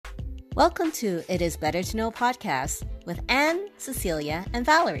Welcome to It Is Better to Know podcast with Anne, Cecilia, and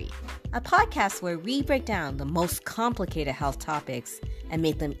Valerie, a podcast where we break down the most complicated health topics and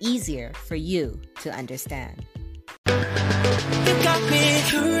make them easier for you to understand. You got me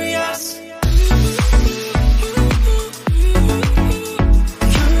curious. You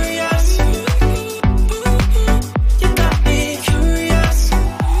got me curious.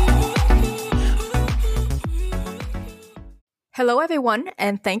 Hello, everyone,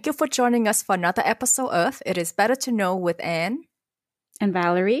 and thank you for joining us for another episode of It Is Better to Know with Anne and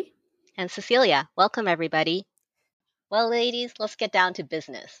Valerie. And Cecilia. Welcome, everybody. Well, ladies, let's get down to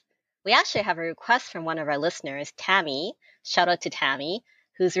business. We actually have a request from one of our listeners, Tammy. Shout out to Tammy,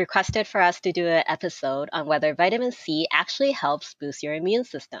 who's requested for us to do an episode on whether vitamin C actually helps boost your immune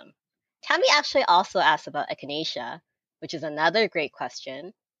system. Tammy actually also asked about echinacea, which is another great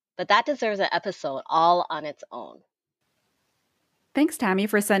question, but that deserves an episode all on its own. Thanks, Tammy,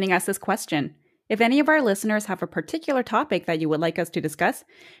 for sending us this question. If any of our listeners have a particular topic that you would like us to discuss,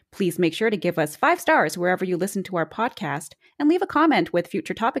 please make sure to give us 5 stars wherever you listen to our podcast and leave a comment with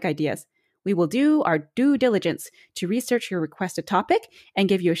future topic ideas. We will do our due diligence to research your requested topic and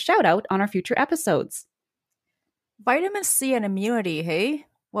give you a shout out on our future episodes. Vitamin C and immunity, hey?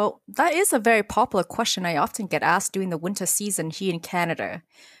 Well, that is a very popular question I often get asked during the winter season here in Canada.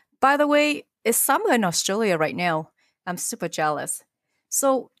 By the way, it's summer in Australia right now. I'm super jealous.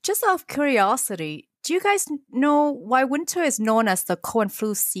 So, just out of curiosity, do you guys know why winter is known as the cold and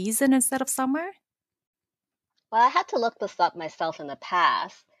flu season instead of summer? Well, I had to look this up myself in the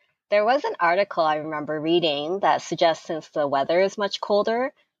past. There was an article I remember reading that suggests since the weather is much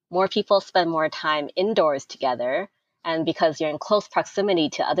colder, more people spend more time indoors together. And because you're in close proximity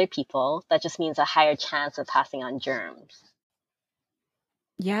to other people, that just means a higher chance of passing on germs.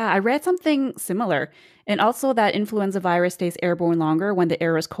 Yeah, I read something similar. And also that influenza virus stays airborne longer when the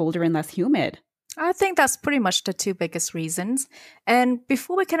air is colder and less humid. I think that's pretty much the 2 biggest reasons. And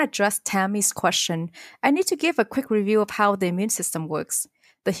before we can address Tammy's question, I need to give a quick review of how the immune system works.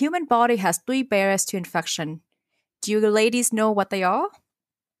 The human body has 3 barriers to infection. Do you ladies know what they are?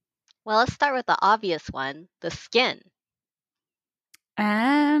 Well, let's start with the obvious one, the skin.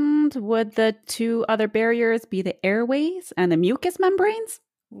 And would the 2 other barriers be the airways and the mucous membranes?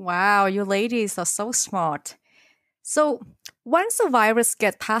 Wow, you ladies are so smart. So, once the virus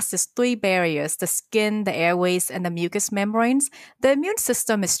gets past these 3 barriers, the skin, the airways, and the mucous membranes, the immune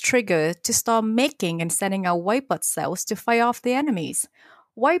system is triggered to start making and sending out white blood cells to fight off the enemies.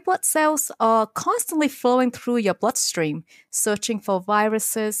 White blood cells are constantly flowing through your bloodstream, searching for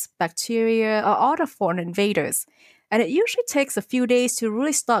viruses, bacteria, or other foreign invaders. And it usually takes a few days to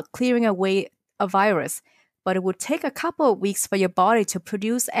really start clearing away a virus. But it would take a couple of weeks for your body to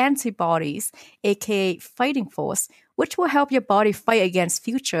produce antibodies, aka fighting force, which will help your body fight against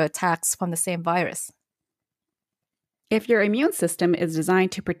future attacks from the same virus. If your immune system is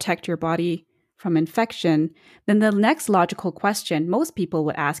designed to protect your body from infection, then the next logical question most people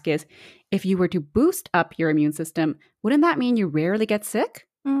would ask is, if you were to boost up your immune system, wouldn't that mean you rarely get sick?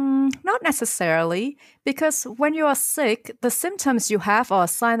 Not necessarily, because when you are sick, the symptoms you have are a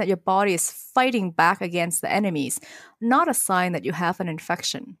sign that your body is fighting back against the enemies, not a sign that you have an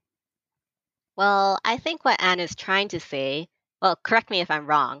infection. Well, I think what Anne is trying to say, well, correct me if I'm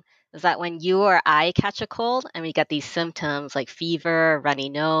wrong, is that when you or I catch a cold and we get these symptoms like fever, runny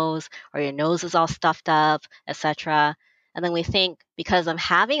nose, or your nose is all stuffed up, etc., and then we think, because I'm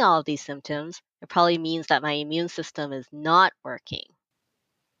having all of these symptoms, it probably means that my immune system is not working.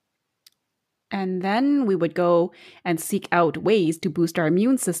 And then we would go and seek out ways to boost our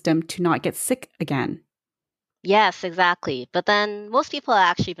immune system to not get sick again. Yes, exactly. But then most people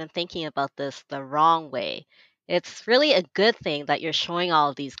have actually been thinking about this the wrong way. It's really a good thing that you're showing all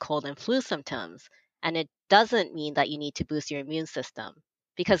of these cold and flu symptoms, and it doesn't mean that you need to boost your immune system.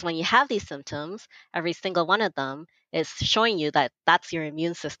 Because when you have these symptoms, every single one of them is showing you that that's your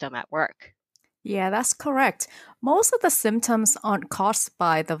immune system at work. Yeah, that's correct. Most of the symptoms aren't caused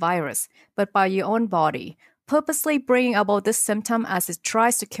by the virus, but by your own body, purposely bringing about this symptom as it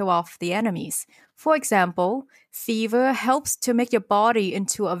tries to kill off the enemies. For example, fever helps to make your body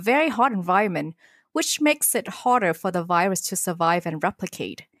into a very hot environment, which makes it harder for the virus to survive and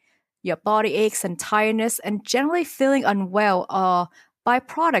replicate. Your body aches and tiredness and generally feeling unwell are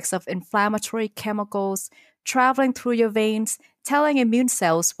byproducts of inflammatory chemicals traveling through your veins, telling immune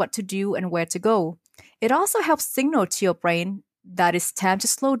cells what to do and where to go. It also helps signal to your brain that it's time to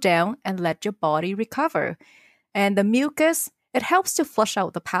slow down and let your body recover. And the mucus, it helps to flush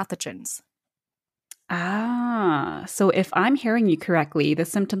out the pathogens. So if I'm hearing you correctly, the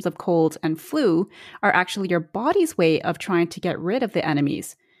symptoms of cold and flu are actually your body's way of trying to get rid of the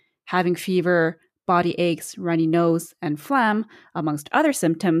enemies. Having fever, body aches, runny nose, and phlegm, amongst other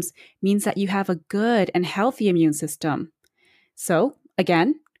symptoms, means that you have a good and healthy immune system. So,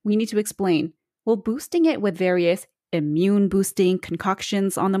 again, we need to explain, will boosting it with various immune boosting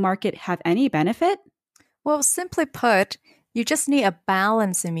concoctions on the market have any benefit? Well, simply put, you just need a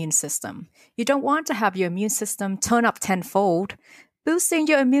balanced immune system. You don't want to have your immune system turn up tenfold. Boosting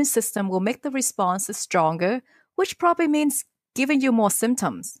your immune system will make the response stronger, which probably means giving you more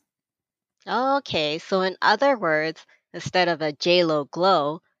symptoms. Okay, so in other words, instead of a J-Lo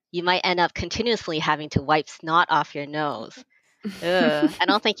glow, you might end up continuously having to wipe snot off your nose. Ugh, I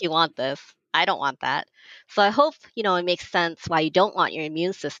don't think you want this. I don't want that. So I hope, it makes sense why you don't want your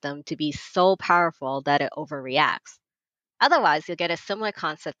immune system to be so powerful that it overreacts. Otherwise, you'll get a similar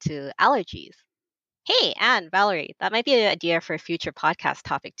concept to allergies. Hey, Anne, Valerie, that might be an idea for a future podcast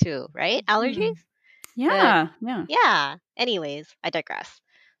topic too, right? Allergies? Yeah. Yeah. Anyways, I digress.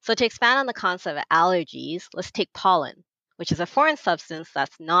 So to expand on the concept of allergies, let's take pollen, which is a foreign substance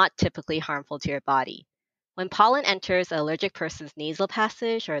that's not typically harmful to your body. When pollen enters an allergic person's nasal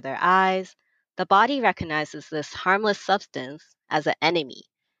passage or their eyes, the body recognizes this harmless substance as an enemy,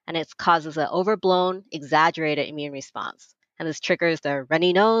 and it causes an overblown, exaggerated immune response. And this triggers the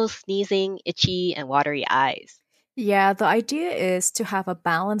runny nose, sneezing, itchy, and watery eyes. Yeah, the idea is to have a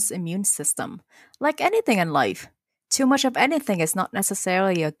balanced immune system. Like anything in life, too much of anything is not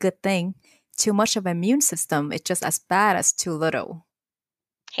necessarily a good thing. Too much of an immune system is just as bad as too little.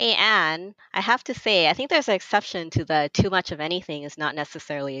 Hey, Anne, I have to say, I think there's an exception to the too much of anything is not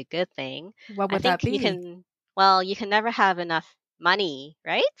necessarily a good thing. What I would that think be? you can never have enough money,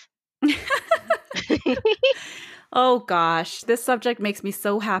 right? Oh gosh, this subject makes me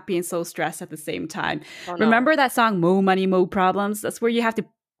so happy and so stressed at the same time. Oh no. Remember that song, Mo Money, Mo Problems? That's where you have to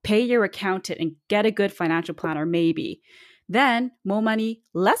pay your accountant and get a good financial planner, maybe. Then, more money,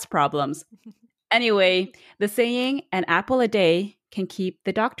 less problems. Anyway, the saying, an apple a day can keep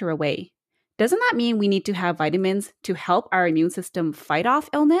the doctor away. Doesn't that mean we need to have vitamins to help our immune system fight off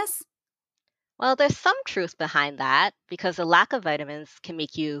illness? Well, there's some truth behind that because a lack of vitamins can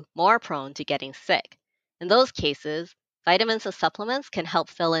make you more prone to getting sick. In those cases, vitamins and supplements can help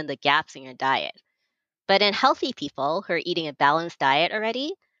fill in the gaps in your diet. But in healthy people who are eating a balanced diet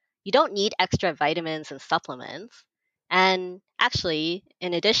already, you don't need extra vitamins and supplements. And actually,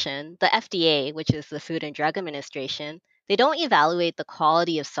 in addition, the FDA, which is the Food and Drug Administration, they don't evaluate the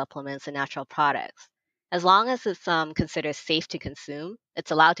quality of supplements and natural products. As long as it's considered safe to consume,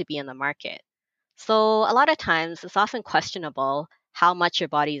 it's allowed to be in the market. So a lot of times, it's often questionable how much your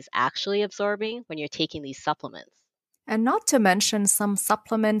body is actually absorbing when you're taking these supplements. And not to mention, some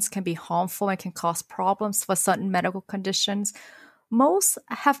supplements can be harmful and can cause problems for certain medical conditions. Most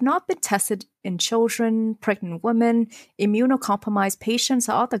have not been tested in children, pregnant women, immunocompromised patients,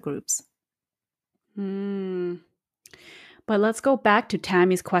 or other groups. But let's go back to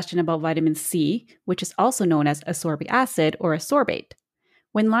Tammy's question about vitamin C, which is also known as ascorbic acid or ascorbate.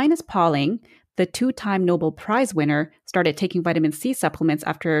 When Linus Pauling, the two-time Nobel Prize winner, started taking vitamin C supplements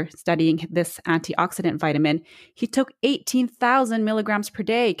after studying this antioxidant vitamin, he took 18,000 milligrams per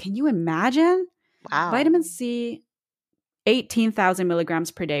day. Can you imagine? Wow. Vitamin C, 18,000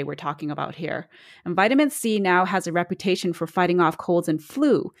 milligrams per day we're talking about here. And vitamin C now has a reputation for fighting off colds and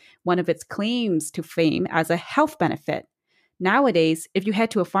flu, one of its claims to fame as a health benefit. Nowadays, if you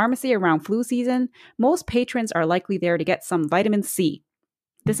head to a pharmacy around flu season, most patrons are likely there to get some vitamin C.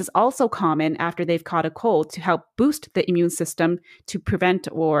 This is also common after they've caught a cold to help boost the immune system to prevent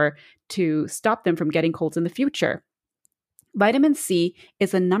or to stop them from getting colds in the future. Vitamin C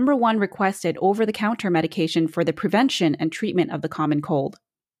is the number one requested over-the-counter medication for the prevention and treatment of the common cold.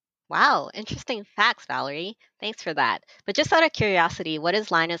 Wow, interesting facts, Valerie. Thanks for that. But just out of curiosity, what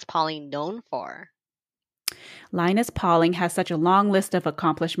is Linus Pauling known for? Linus Pauling has such a long list of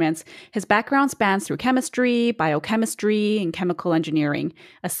accomplishments. His background spans through chemistry, biochemistry, and chemical engineering,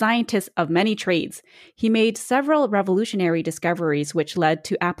 a scientist of many trades. He made several revolutionary discoveries which led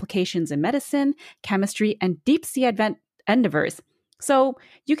to applications in medicine, chemistry, and deep-sea endeavors. So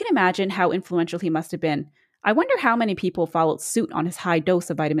you can imagine how influential he must have been. I wonder how many people followed suit on his high dose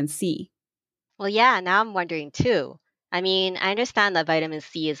of vitamin C. Well, yeah, now I'm wondering too. I mean, I understand that vitamin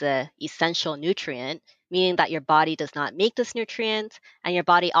C is an essential nutrient, meaning that your body does not make this nutrient and your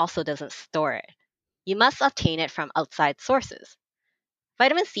body also doesn't store it. You must obtain it from outside sources.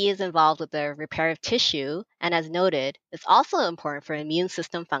 Vitamin C is involved with the repair of tissue, and as noted, it's also important for immune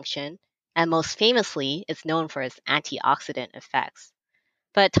system function, and most famously, it's known for its antioxidant effects.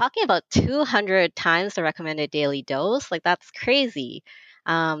 But talking about 200 times the recommended daily dose, that's crazy.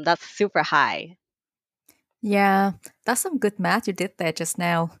 That's super high. Yeah, that's some good math you did there just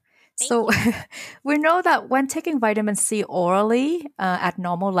now. So we know that when taking vitamin C orally at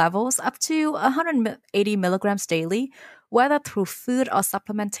normal levels, up to 180 milligrams daily, whether through food or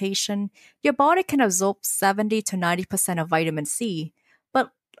supplementation, your body can absorb 70 to 90% of vitamin C.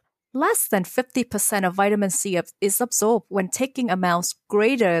 But less than 50% of vitamin C is absorbed when taking amounts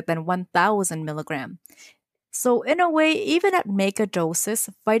greater than 1,000 milligram. So in a way, even at mega doses,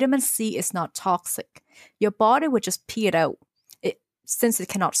 vitamin C is not toxic. Your body would just pee it out since it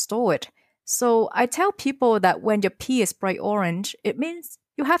cannot store it. So I tell people that when your pee is bright orange, it means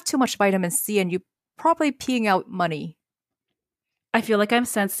you have too much vitamin C and you're probably peeing out money. I feel like I'm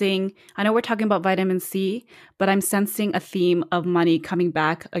sensing, I know we're talking about vitamin C, but I'm sensing a theme of money coming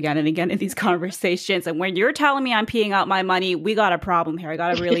back again and again in these conversations. And when you're telling me I'm peeing out my money, we got a problem here. I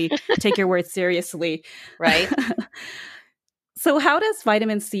got to really take your words seriously. Right? So how does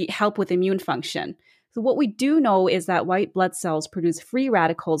vitamin C help with immune function? So what we do know is that white blood cells produce free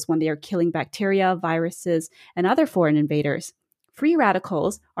radicals when they are killing bacteria, viruses, and other foreign invaders. Free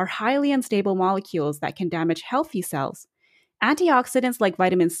radicals are highly unstable molecules that can damage healthy cells. Antioxidants like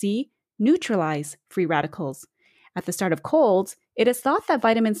vitamin C neutralize free radicals. At the start of colds, it is thought that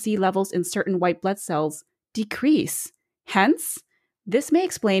vitamin C levels in certain white blood cells decrease. Hence, this may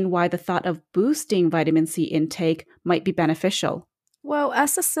explain why the thought of boosting vitamin C intake might be beneficial. Well,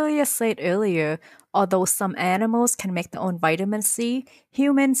 as Cecilia said earlier, although some animals can make their own vitamin C,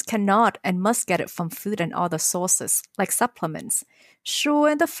 humans cannot and must get it from food and other sources, like supplements. Sure,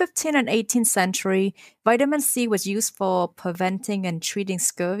 in the 15th and 18th century, vitamin C was used for preventing and treating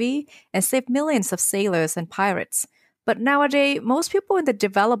scurvy and saved millions of sailors and pirates. But nowadays, most people in the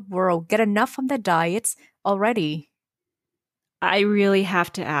developed world get enough from their diets already. I really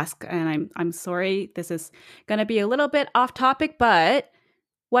have to ask, and I'm sorry, this is going to be a little bit off topic, but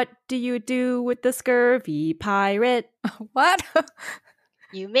what do you do with the scurvy pirate? What?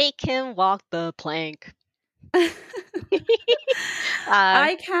 You make him walk the plank.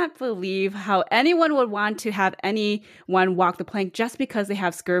 I can't believe how anyone would want to have anyone walk the plank just because they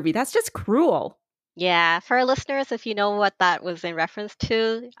have scurvy. That's just cruel. Yeah, for our listeners, if you know what that was in reference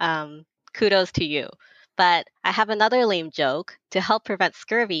to, kudos to you. But I have another lame joke. To help prevent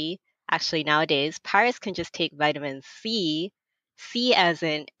scurvy, actually nowadays, pirates can just take vitamin C, C as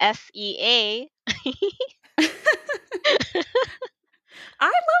in SEA. I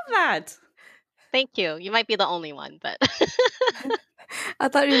love that. Thank you. You might be the only one, but I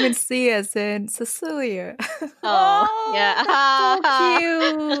thought you meant C as in Cecilia. oh, yeah. So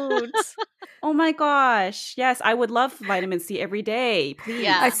cute. Oh my gosh. Yes, I would love vitamin C every day. Please.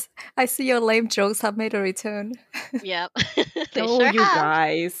 Yeah. I see your lame jokes have made a return. Yep. They Oh, sure you have.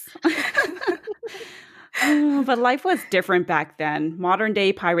 guys. But life was different back then. Modern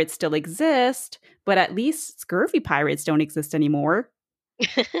day pirates still exist, but at least scurvy pirates don't exist anymore.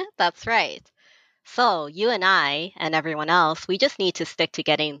 That's right. So, you and I, and everyone else, we just need to stick to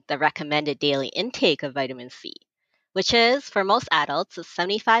getting the recommended daily intake of vitamin C, which is, for most adults, is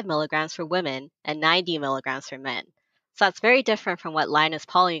 75 milligrams for women and 90 milligrams for men. So that's very different from what Linus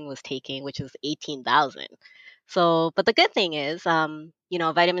Pauling was taking, which was 18,000. So, but the good thing is,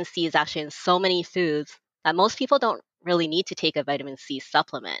 vitamin C is actually in so many foods that most people don't really need to take a vitamin C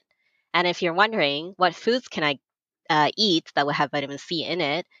supplement. And if you're wondering, what foods can I eat that would have vitamin C in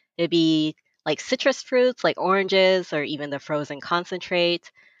it, it'd be like citrus fruits like oranges or even the frozen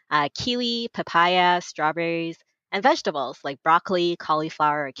concentrate, kiwi, papaya, strawberries, and vegetables like broccoli,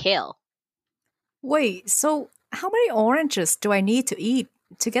 cauliflower, or kale. Wait, so how many oranges do I need to eat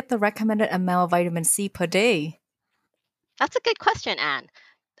to get the recommended amount of vitamin C per day? That's a good question, Anne.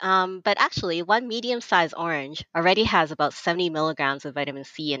 But actually, one medium-sized orange already has about 70 milligrams of vitamin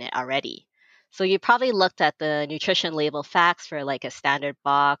C in it already. So you probably looked at the nutrition label facts for like a standard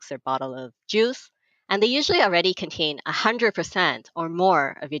box or bottle of juice, and they usually already contain 100% or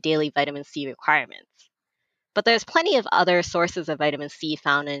more of your daily vitamin C requirements. But there's plenty of other sources of vitamin C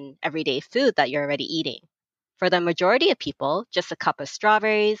found in everyday food that you're already eating. For the majority of people, just a cup of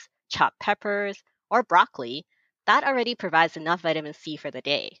strawberries, chopped peppers, or broccoli, that already provides enough vitamin C for the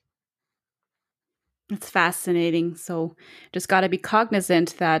day. It's fascinating. So just got to be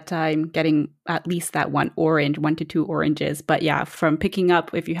cognizant that I'm getting at least that one to two oranges. But yeah, from picking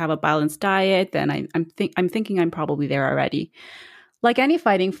up, if you have a balanced diet, then I'm thinking I'm probably there already. Like any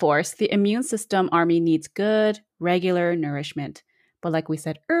fighting force, the immune system army needs good, regular nourishment. But like we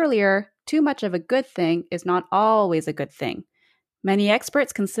said earlier, too much of a good thing is not always a good thing. Many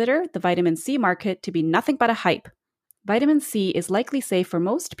experts consider the vitamin C market to be nothing but a hype. Vitamin C is likely safe for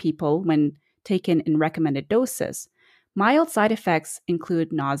most people when taken in recommended doses. Mild side effects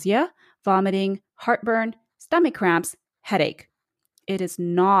include nausea, vomiting, heartburn, stomach cramps, headache. it is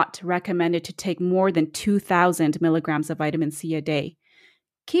not recommended to take more than 2,000 milligrams of vitamin C a day.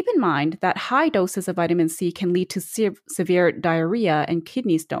 Keep in mind that high doses of vitamin C can lead to severe diarrhea and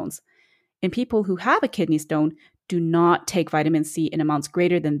kidney stones. In people who have a kidney stone, do not take vitamin C in amounts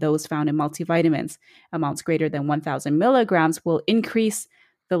greater than those found in multivitamins. Amounts greater than 1,000 milligrams will increase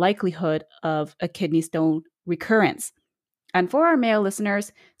the likelihood of a kidney stone recurrence. And for our male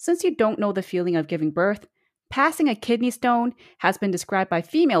listeners, since you don't know the feeling of giving birth, passing a kidney stone has been described by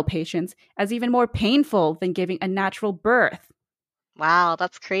female patients as even more painful than giving a natural birth. Wow,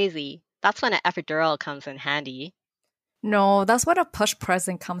 that's crazy. That's when an epidural comes in handy. No, that's where a push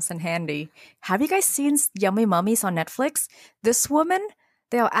present comes in handy. Have you guys seen Yummy Mummies on Netflix? This woman,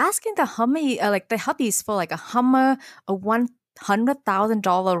 they are asking the hubbies for like a Hummer, a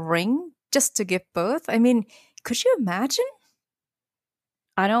 $100,000 ring just to give birth. I mean, could you imagine?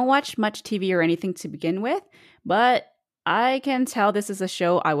 I don't watch much TV or anything to begin with, but I can tell this is a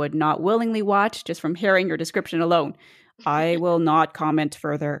show I would not willingly watch just from hearing your description alone. I will not comment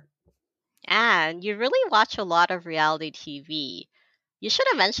further. And you really watch a lot of reality TV. You should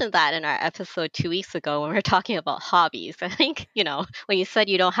have mentioned that in our episode 2 weeks ago when we were talking about hobbies. I think, when you said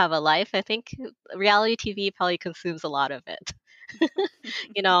you don't have a life, I think reality TV probably consumes a lot of it.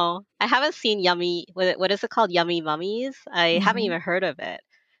 I haven't seen Yummy, what is it called? Yummy Mummies? I haven't even heard of it.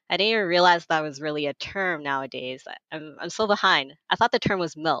 I didn't even realize that was really a term nowadays. I'm so behind. I thought the term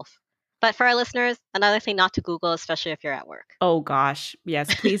was MILF. But for our listeners, another thing not to Google, especially if you're at work. Oh gosh,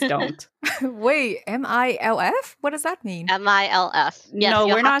 yes, please don't. Wait, MILF? What does that mean? MILF. Yes, No, you'll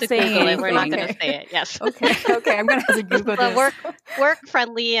we're have not to saying Google it. We're not anything. going to say it. Yes. Okay, I'm gonna have to Google The this.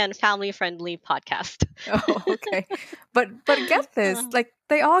 work-friendly and family-friendly podcast. Oh, okay. But get this, like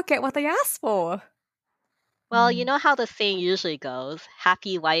they all get what they ask for. Well, you know how the saying usually goes,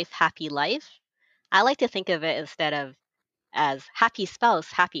 happy wife, happy life? I like to think of it instead of as happy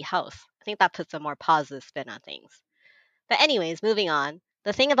spouse, happy house. I think that puts a more positive spin on things. But anyways, moving on.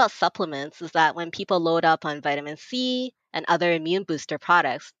 The thing about supplements is that when people load up on vitamin C and other immune booster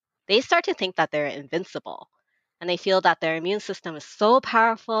products, they start to think that they're invincible. And they feel that their immune system is so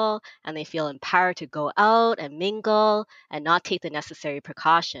powerful and they feel empowered to go out and mingle and not take the necessary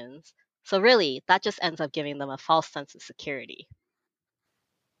precautions. So really, that just ends up giving them a false sense of security.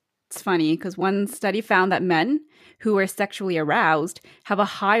 It's funny because one study found that men who are sexually aroused have a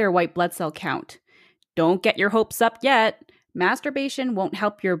higher white blood cell count. Don't get your hopes up yet. Masturbation won't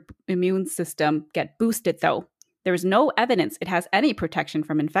help your immune system get boosted, though. There is no evidence it has any protection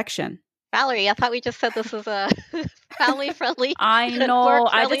from infection. Valerie, I thought we just said this was a family-friendly, I know. I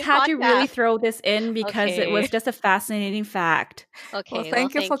work-friendly just had to really podcast. throw this in because it was Okay. just a fascinating fact. Okay, Well,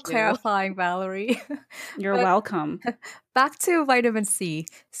 thank you for thank clarifying, Valerie. You're But- welcome. Back to vitamin C.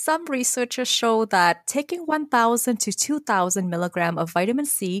 Some researchers show that taking 1,000 to 2,000 milligram of vitamin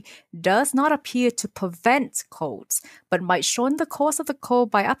C does not appear to prevent colds, but might shorten the course of the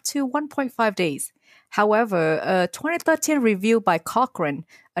cold by up to 1.5 days. However, a 2013 review by Cochrane,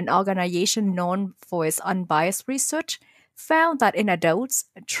 an organization known for its unbiased research, found that in adults,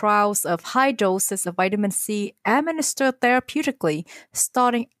 trials of high doses of vitamin C administered therapeutically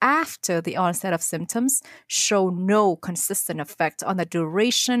starting after the onset of symptoms show no consistent effect on the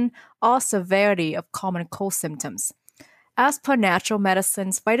duration or severity of common cold symptoms. As per natural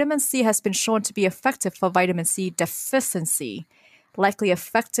medicines, vitamin C has been shown to be effective for vitamin C deficiency, likely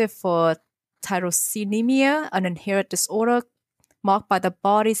effective for tyrosinemia, an inherited disorder marked by the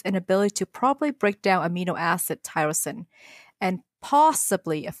body's inability to properly break down amino acid tyrosine, and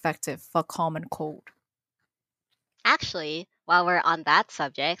possibly effective for common cold. Actually, while we're on that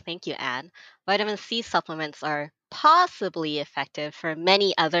subject, thank you, Anne, vitamin C supplements are possibly effective for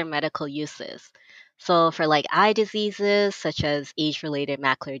many other medical uses. So for like eye diseases such as age-related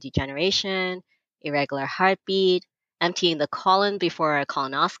macular degeneration, irregular heartbeat, emptying the colon before a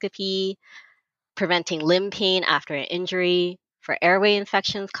colonoscopy, preventing limb pain after an injury, for airway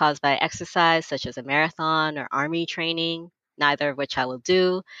infections caused by exercise such as a marathon or army training, neither of which I will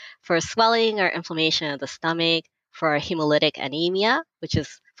do, for swelling or inflammation of the stomach, for hemolytic anemia, which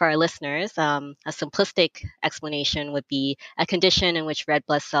is for our listeners, a simplistic explanation would be a condition in which red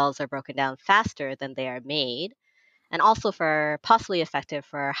blood cells are broken down faster than they are made, and also for possibly effective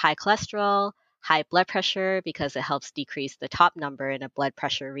for high cholesterol, high blood pressure, because it helps decrease the top number in a blood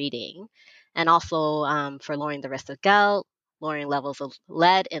pressure reading, and also for lowering the risk of gout, lowering levels of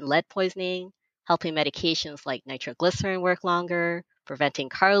lead in lead poisoning, helping medications like nitroglycerin work longer, preventing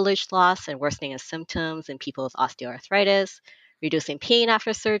cartilage loss and worsening of symptoms in people with osteoarthritis, reducing pain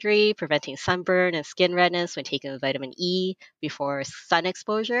after surgery, preventing sunburn and skin redness when taking vitamin E before sun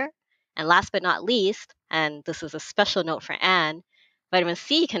exposure. And last but not least, and this is a special note for Anne, Vitamin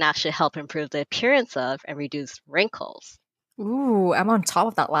C can actually help improve the appearance of and reduce wrinkles. Ooh, I'm on top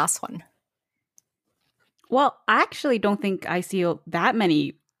of that last one. Well, I actually don't think I see that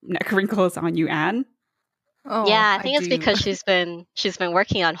many neck wrinkles on you, Anne. Oh, Yeah, I think it's do. because she's been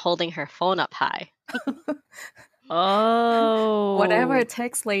working on holding her phone up high. Oh. Whatever it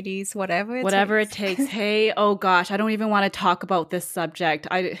takes, ladies. Whatever it takes. Hey, oh gosh, I don't even want to talk about this subject.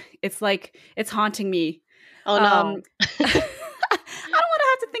 It's like it's haunting me. Oh no. I don't want to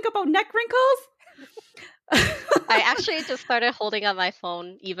have to think about neck wrinkles. I actually just started holding up my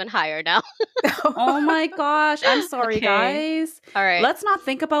phone even higher now. Oh my gosh. I'm sorry, Okay. guys. All right. Let's not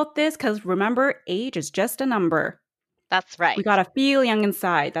think about this because remember, age is just a number. That's right. We gotta feel young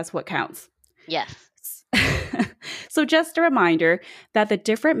inside. That's what counts. Yes. So just a reminder that the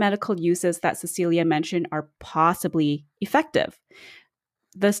different medical uses that Cecilia mentioned are possibly effective.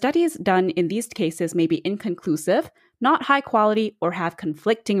 The studies done in these cases may be inconclusive, not high quality, or have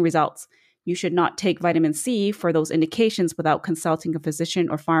conflicting results. You should not take vitamin C for those indications without consulting a physician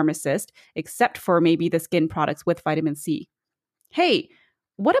or pharmacist, except for maybe the skin products with vitamin C. Hey,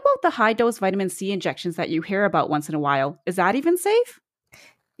 what about the high-dose vitamin C injections that you hear about once in a while? Is that even safe?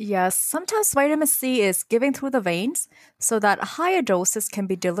 Yes, sometimes vitamin C is given through the veins so that higher doses can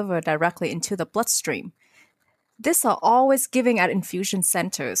be delivered directly into the bloodstream. These are always given at infusion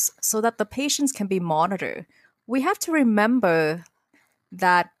centers so that the patients can be monitored. We have to remember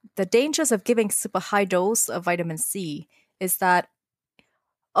that the dangers of giving super high dose of vitamin C is that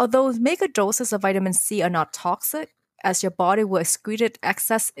although mega doses of vitamin C are not toxic, as your body will excrete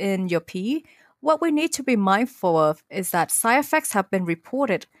excess in your pee, what we need to be mindful of is that side effects have been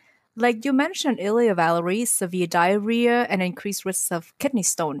reported. Like you mentioned earlier, Valerie, severe diarrhea and increased risks of kidney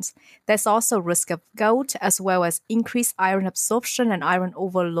stones. There's also risk of gout as well as increased iron absorption and iron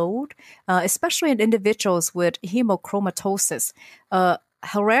overload, especially in individuals with hemochromatosis, a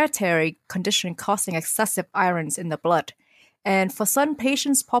hereditary condition causing excessive irons in the blood. And for some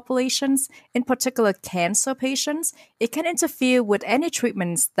patients' populations, in particular cancer patients, it can interfere with any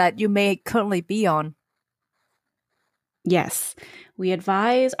treatments that you may currently be on. Yes, we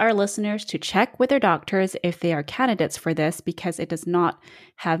advise our listeners to check with their doctors if they are candidates for this because it does not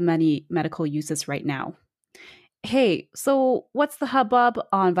have many medical uses right now. Hey, so what's the hubbub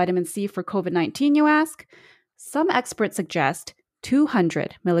on vitamin C for COVID-19, you ask? Some experts suggest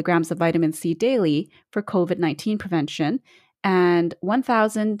 200 milligrams of vitamin C daily for COVID-19 prevention and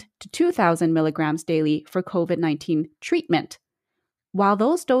 1,000 to 2,000 milligrams daily for COVID-19 treatment. While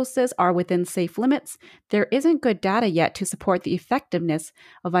those doses are within safe limits, there isn't good data yet to support the effectiveness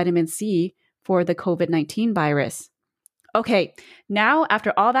of vitamin C for the COVID-19 virus. Okay, now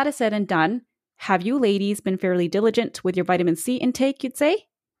after all that is said and done, have you ladies been fairly diligent with your vitamin C intake, you'd say?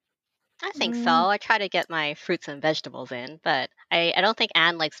 I think so. I try to get my fruits and vegetables in, but I don't think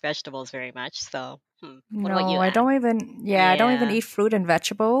Anne likes vegetables very much. So, what about you, I Anne? don't even. I don't even Yeah. eat fruit and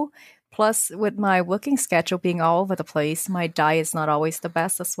vegetable. Plus, with my working schedule being all over the place, my diet is not always the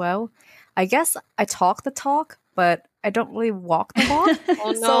best as well. I guess I talk the talk, but I don't really walk the walk.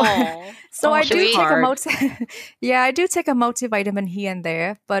 Oh So- no. So Oh, I should do we- take a Hard. I do take a multivitamin here and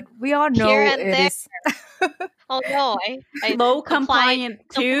there, but we all know Here and it there. is. Oh no. I Low compliant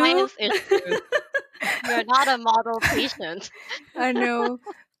too? compliance issues. You're not a model patient. I know.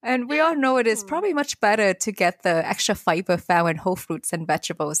 And we all know it is probably much better to get the extra fiber found in whole fruits and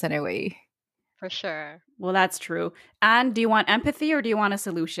vegetables anyway. For sure. Well, that's true. And do you want empathy or do you want a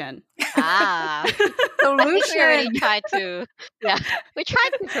solution? Ah. I think we already Solution. tried to, we tried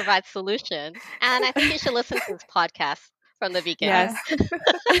to provide solutions. And I think you should listen to this podcast from the beginning. Yes.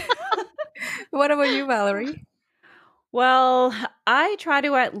 What about you, Valerie? Well, I try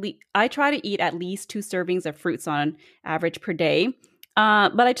to eat at least 2 servings of fruits on average per day.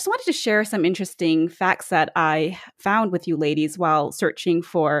 But I just wanted to share some interesting facts that I found with you ladies while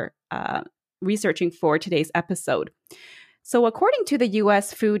researching for today's episode. So according to the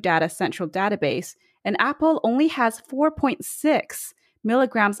U.S. Food Data Central Database, an apple only has 4.6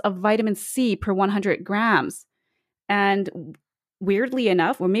 milligrams of vitamin C per 100 grams. And weirdly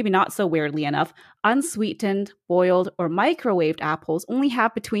enough, or maybe not so weirdly enough, unsweetened, boiled, or microwaved apples only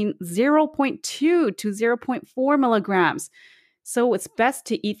have between 0.2 to 0.4 milligrams. So it's best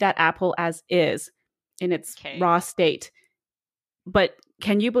to eat that apple as is in its Okay. raw state. But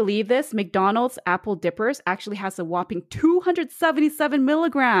can you believe this? McDonald's apple dippers actually has a whopping 277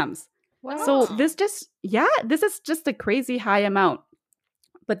 milligrams. So Wow. this is just a crazy high amount.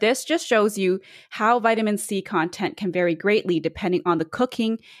 But this just shows you how vitamin C content can vary greatly depending on the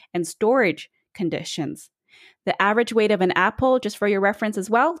cooking and storage conditions. The average weight of an apple, just for your reference as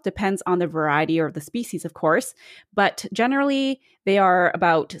well, depends on the variety or the species, of course, but generally they are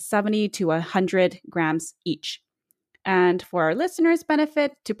about 70 to 100 grams each. And for our listeners'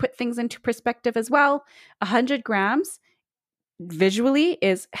 benefit, to put things into perspective as well, 100 grams visually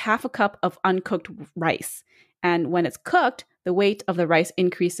is half a cup of uncooked rice. And when it's cooked, the weight of the rice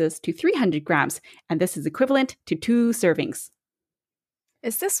increases to 300 grams, and this is equivalent to 2 servings.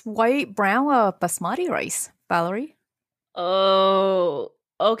 Is this white, brown, or basmati rice, Valerie? Oh,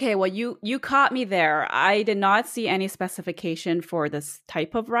 okay. Well, you caught me there. I did not see any specification for this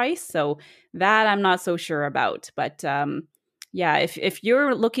type of rice, so that I'm not so sure about. But yeah, if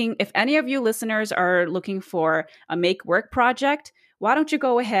you're looking, if any of you listeners are looking for a make work project, why don't you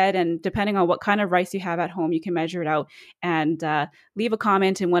go ahead and, depending on what kind of rice you have at home, you can measure it out and leave a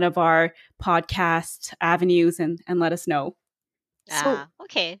comment in one of our podcast avenues and let us know. So-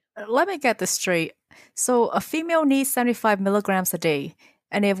 Okay. Let me get this straight. So a female needs 75 milligrams a day.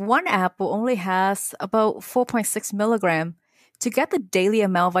 And if one apple only has about 4.6 milligram, to get the daily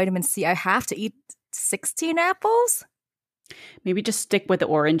amount of vitamin C, I have to eat 16 apples? Maybe just stick with the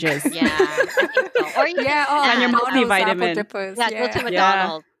oranges. Yeah, I think so. Or you can and your add, multivitamin. Apple dippers. go to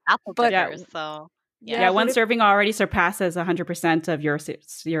McDonald's apple But- dippers. So Yeah, one but if- serving already surpasses 100% of your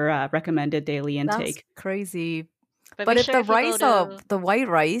recommended daily That's intake. crazy. but But be if sure the you go rice or the white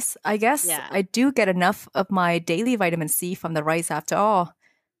rice, I guess Yeah. I do get enough of my daily vitamin C from the rice after all.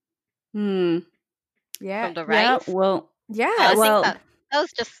 Hmm. Yeah. from the Yeah. rice. Well, Yeah. I think well- that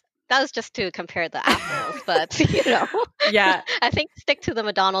was just to compare the apples, but you know, yeah. I think stick to the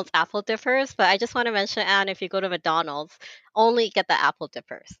McDonald's apple dippers. But I just want to mention, Anne, if you go to McDonald's, only get the apple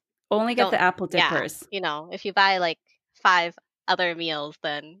dippers. Only get Don't- the apple yeah. dippers. You know, if you buy like 5 other meals,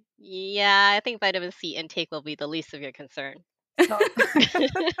 then yeah, I think vitamin C intake will be the least of your concern.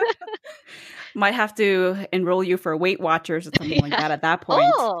 Might have to enroll you for Weight Watchers or something like that at that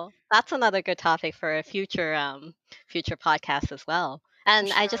point. Oh, that's another good topic for a future podcast as well.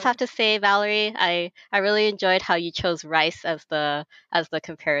 And I just Sure. have to say, Valerie, I really enjoyed how you chose rice as the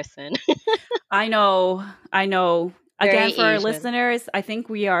comparison. I know. Very Again, for our Asian. listeners, I think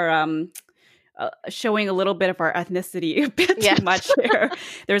we are showing a little bit of our ethnicity a bit Yes. too much here.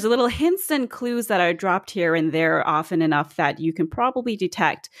 There's a little hints and clues that are dropped here and there often enough that you can probably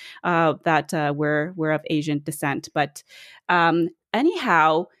detect that we're of Asian descent. But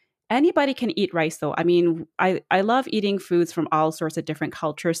anyhow, anybody can eat rice, though. I mean, I love eating foods from all sorts of different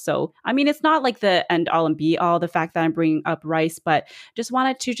cultures. So, I mean, it's not like the end all and be all, the fact that I'm bringing up rice, but just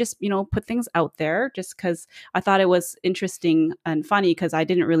wanted to just, put things out there just because I thought it was interesting and funny because I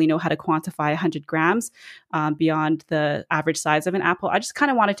didn't really know how to quantify 100 grams beyond the average size of an apple. I just kind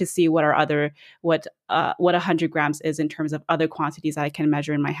of wanted to see what 100 grams is in terms of other quantities that I can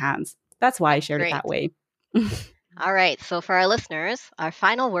measure in my hands. That's why I shared it Great. that way. All right, so for our listeners, our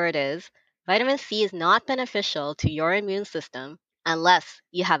final word is vitamin C is not beneficial to your immune system unless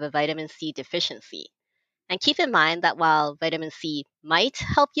you have a vitamin C deficiency. And keep in mind that while vitamin C might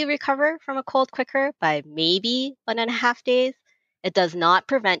help you recover from a cold quicker by maybe 1.5 days, it does not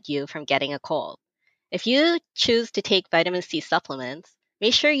prevent you from getting a cold. If you choose to take vitamin C supplements,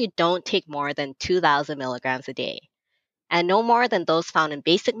 make sure you don't take more than 2,000 milligrams a day, and no more than those found in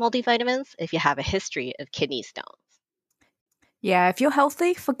basic multivitamins if you have a history of kidney stones. Yeah, if you're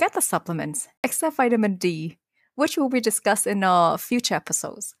healthy, forget the supplements, except vitamin D, which will be discussed in our future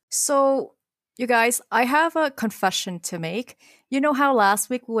episodes. So, you guys, I have a confession to make. You know how last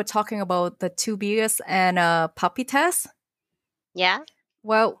week we were talking about the 2 beers and a puppy test? Yeah?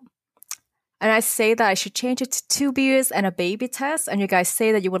 Well, and I say that I should change it to 2 beers and a baby test, and you guys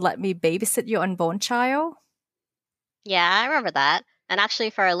say that you would let me babysit your unborn child? Yeah, I remember that. And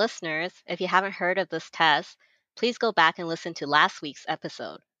actually, for our listeners, if you haven't heard of this test, please go back and listen to last week's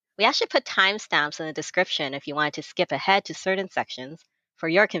episode. We actually put timestamps in the description if you wanted to skip ahead to certain sections for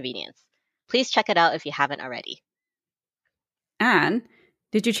your convenience. Please check it out if you haven't already. Anne,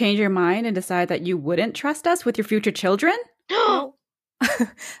 did you change your mind and decide that you wouldn't trust us with your future children? Oh,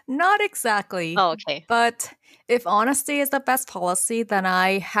 Not exactly. okay. But if honesty is the best policy, then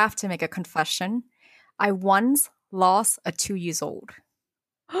I have to make a confession. I once lost a 2-year-old.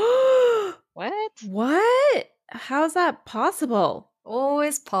 What? What? How's that possible?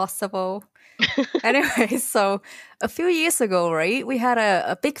 Always possible. Anyway, so a few years ago, right, we had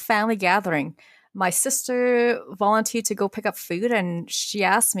a big family gathering. My sister volunteered to go pick up food and she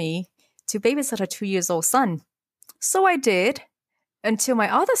asked me to babysit her 2-year-old son. So I did, until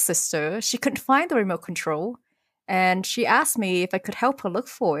my other sister, she couldn't find the remote control and she asked me if I could help her look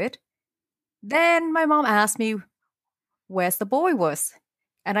for it. Then my mom asked me where's the boy was.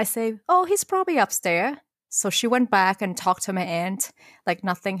 And I say, oh, he's probably upstairs. So she went back and talked to my aunt like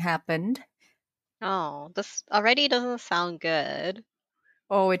nothing happened. Oh, this already doesn't sound good.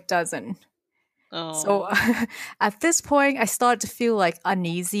 Oh, it doesn't. So Oh. at this point, I started to feel like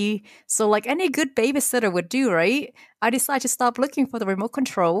uneasy. So, like any good babysitter would do, right? I decided to stop looking for the remote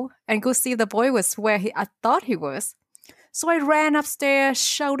control and go see if the boy was where I thought he was. So I ran upstairs,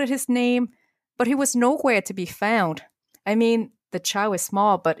 shouted his name, but he was nowhere to be found. I mean, the child is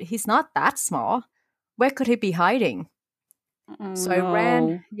small, but he's not that small. Where could he be hiding? Oh So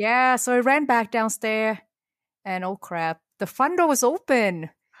I ran back downstairs, and oh crap, the front door was open.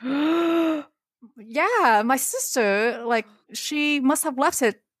 no. Yeah, my sister, like, she must have left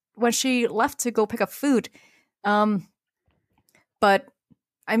it when she left to go pick up food. Um, but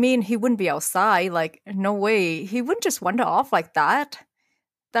I mean, he wouldn't be outside. Like, no way. He wouldn't just wander off like that.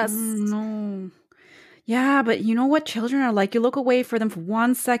 That's No. Yeah, but you know what children are like? You look away for them for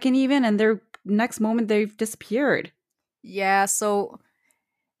 1 second even, and their next moment they've disappeared. yeah. So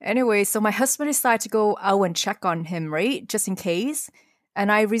anyway, so my husband decided to go out and check on him, right, just in case. And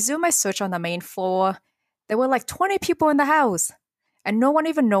I resumed my search on the main floor. There were like 20 people in the house, and no one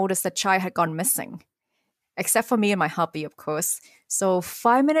even noticed the child had gone missing, except for me and my hubby, of course. So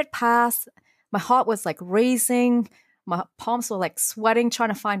 5 minutes passed. My heart was like racing. My palms were like sweating trying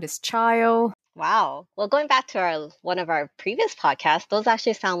to find this child. Wow. Well, going back to one of our previous podcasts, those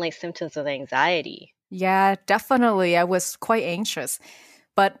actually sound like symptoms of anxiety. Yeah, definitely. I was quite anxious.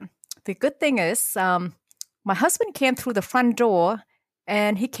 But the good thing is, my husband came through the front door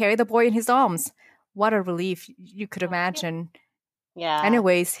and he carried the boy in his arms. What a relief you could imagine. Yeah.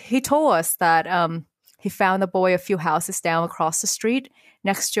 Anyways, he told us that he found the boy a few houses down across the street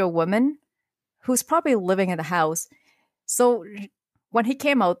next to a woman who's probably living in the house. So when he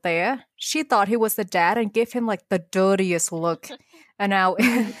came out there, she thought he was the dad and gave him like the dirtiest look. And now,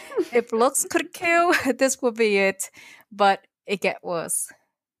 if looks could kill, this would be it. But it get worse.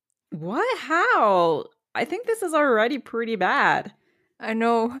 What? How? I think this is already pretty bad. I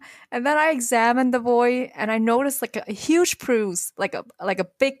know. And then I examined the boy, and I noticed like a huge bruise, like a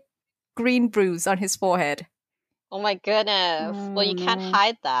big green bruise on his forehead. Oh my goodness. Well, you can't no.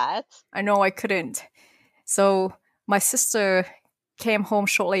 hide that. I know I couldn't. So my sister came home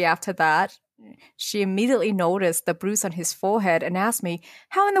shortly after that. She immediately noticed the bruise on his forehead and asked me,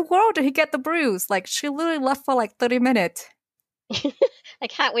 how in the world did he get the bruise? Like, she literally left for like 30 minutes. I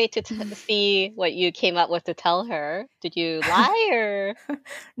can't wait to see what you came up with to tell her. Did you lie or?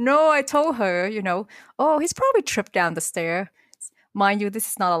 No, I told her, oh, he's probably tripped down the stair. Mind you, this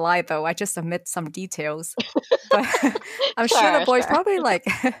is not a lie, though. I just omit some details. But I'm sure the boy Sure. probably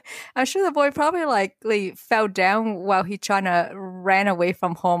I'm sure the boy probably likely fell down while he trying to ran away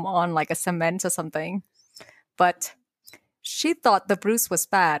from home on like a cement or something. But she thought the bruise was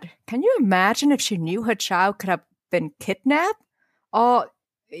bad. Can you imagine if she knew her child could have been kidnapped? Or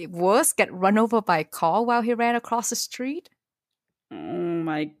worse, get run over by a car while he ran across the street? Oh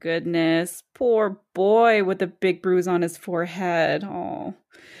my goodness. Poor boy with the big bruise on his forehead. Oh.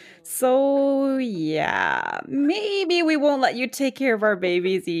 So, yeah, maybe we won't let you take care of our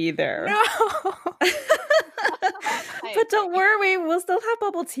babies either. No. But don't worry, we'll still have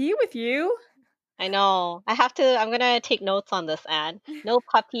bubble tea with you. I know. I'm gonna take notes on this, Anne. No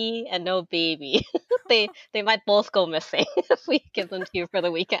puppy and no baby. they might both go missing if we give them to you for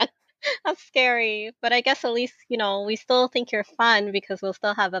the weekend. That's scary. But I guess at least, we still think you're fun because we'll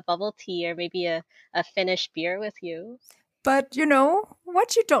still have a bubble tea or maybe a Finnish beer with you. But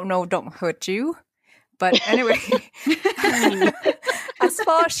what you don't know don't hurt you. But anyway, as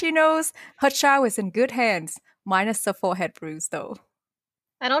far as she knows, her child is in good hands, minus the forehead bruise, though.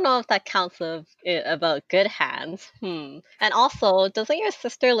 I don't know if that counts about good hands. And also, doesn't your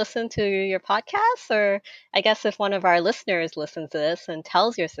sister listen to your podcast? Or I guess if one of our listeners listens to this and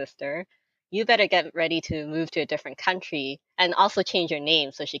tells your sister, you better get ready to move to a different country and also change your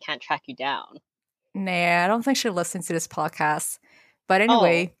name so she can't track you down. Nah, I don't think she listens to this podcast. But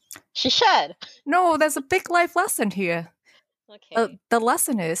anyway, She should. no, there's a big life lesson here. Okay. The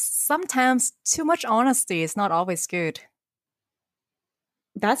lesson is sometimes too much honesty is not always good.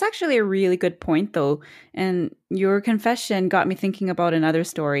 That's actually a really good point, though. And your confession got me thinking about another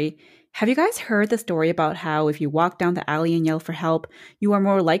story. Have you guys heard the story about how if you walk down the alley and yell for help, you are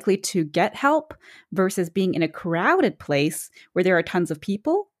more likely to get help versus being in a crowded place where there are tons of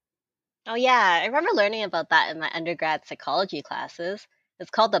people? Oh, yeah. I remember learning about that in my undergrad psychology classes. It's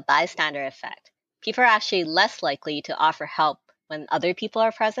called the bystander effect. People are actually less likely to offer help when other people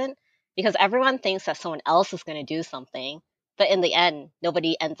are present because everyone thinks that someone else is going to do something. But in the end,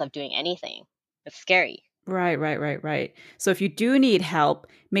 nobody ends up doing anything. It's scary. Right. So if you do need help,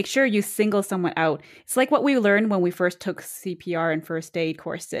 make sure you single someone out. It's like what we learned when we first took CPR and first aid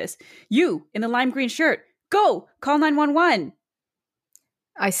courses. You, in the lime green shirt, go! Call 911!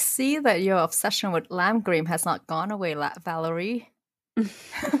 I see that your obsession with lime green has not gone away, Valerie.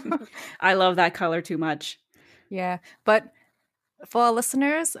 I love that color too much. Yeah, but for our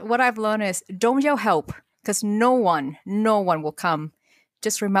listeners, what I've learned is don't yell help, because no one will come.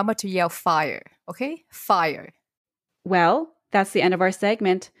 Just remember to yell fire, okay? Fire. Well, that's the end of our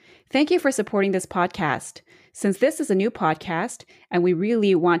segment. Thank you for supporting this podcast. Since this is a new podcast and we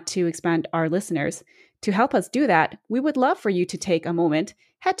really want to expand our listeners, to help us do that, we would love for you to take a moment,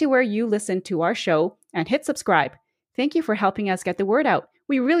 head to where you listen to our show, and hit subscribe. Thank you for helping us get the word out.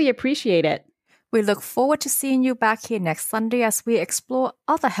 We really appreciate it. We look forward to seeing you back here next Sunday as we explore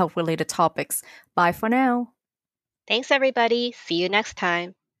other health-related topics. Bye for now. Thanks, everybody. See you next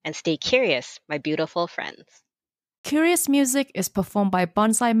time. And stay curious, my beautiful friends. Curious Music is performed by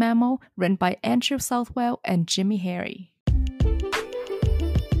Bonsai Mammal, written by Andrew Southwell and Jimmy Harry.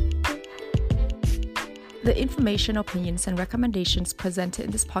 The information, opinions, and recommendations presented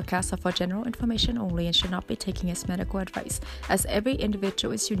in this podcast are for general information only and should not be taken as medical advice. As every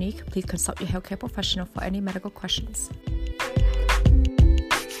individual is unique, please consult your healthcare professional for any medical questions.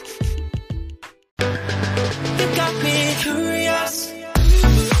 You got me curious.